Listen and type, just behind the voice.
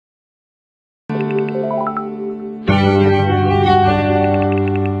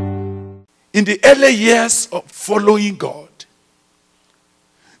in the early years of following God,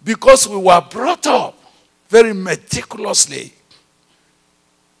 because we were brought up very meticulously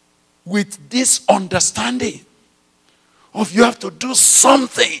with this understanding of you have to do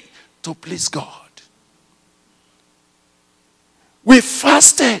something to please God. We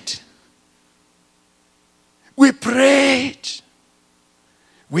fasted. We prayed.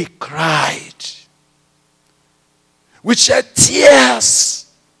 We cried. We shed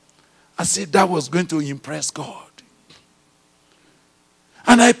tears as if that was going to impress God.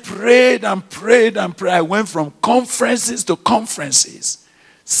 And I prayed and prayed and prayed. I went from conferences to conferences,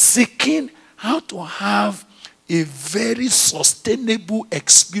 seeking how to have a very sustainable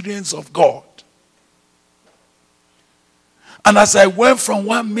experience of God. And as I went from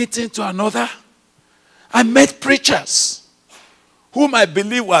one meeting to another, I met preachers whom I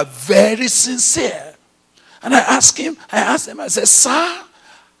believe were very sincere. And I asked them, I said, sir,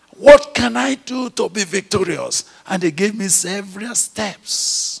 what can I do to be victorious? And they gave me several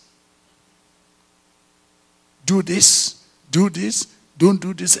steps. Do this, don't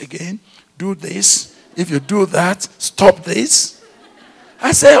do this again, do this. If you do that, stop this.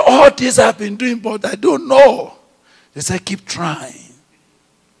 I said, all this I've been doing, but I don't know. They said, keep trying.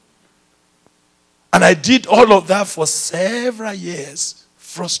 And I did all of that for several years,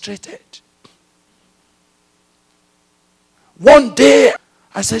 frustrated. One day,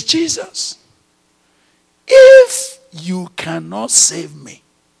 I said, Jesus, if you cannot save me,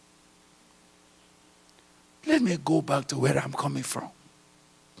 let me go back to where I'm coming from.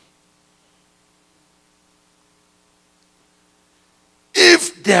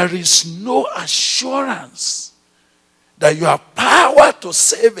 If there is no assurance that you have power to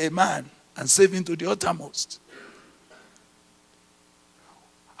save a man and save him to the uttermost,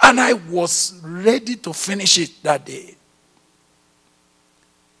 and I was ready to finish it that day,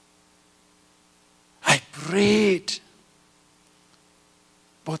 I prayed,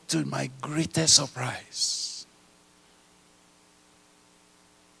 but to my greatest surprise,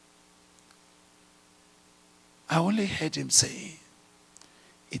 I only heard him say,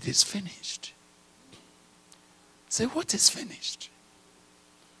 it is finished. Say, what is finished?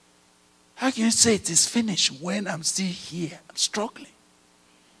 How can you say it is finished when I'm still here? I'm struggling.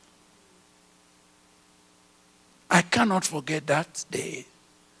 I cannot forget that day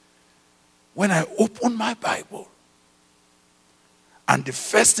when I opened my Bible and the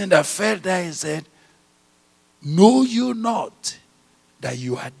first thing that fell there, he said, know you not that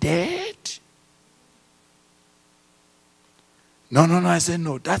you are dead? No, I said,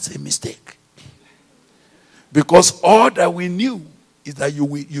 no, that's a mistake. Because all that we knew is that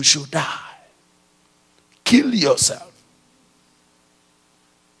you should die. Kill yourself.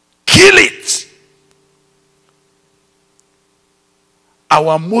 Kill it.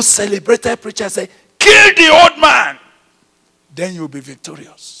 Our most celebrated preacher said, kill the old man. Then you'll be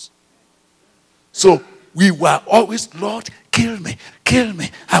victorious. So we were always, Lord, kill me. Kill me.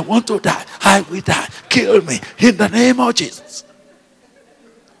 I want to die. I will die. Kill me. In the name of Jesus.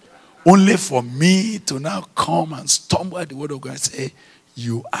 Only for me to now come and stumble at the word of God and say,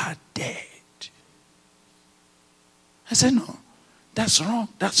 you are dead. I said, no, that's wrong.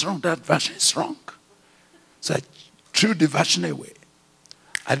 That's wrong. That version is wrong. So I threw the version away.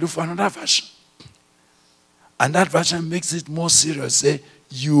 I look for another version. And that version makes it more serious. Say,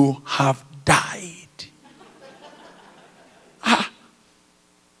 you have died.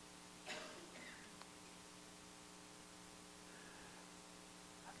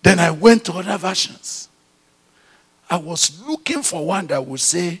 Then I went to other versions. I was looking for one that would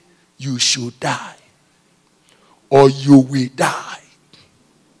say, you should die. Or you will die.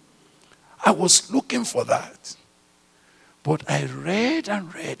 I was looking for that. But I read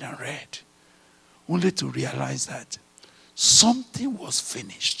and read and read, only to realize that something was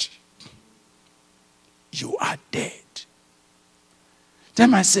finished. You are dead.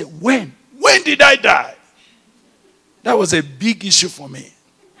 Then I said, when? When did I die? That was a big issue for me.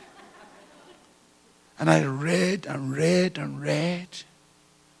 And I read and read and read.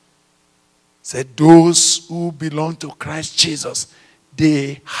 Said, those who belong to Christ Jesus,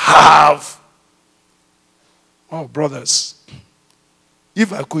 they have. Oh, brothers,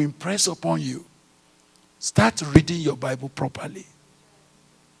 if I could impress upon you, start reading your Bible properly.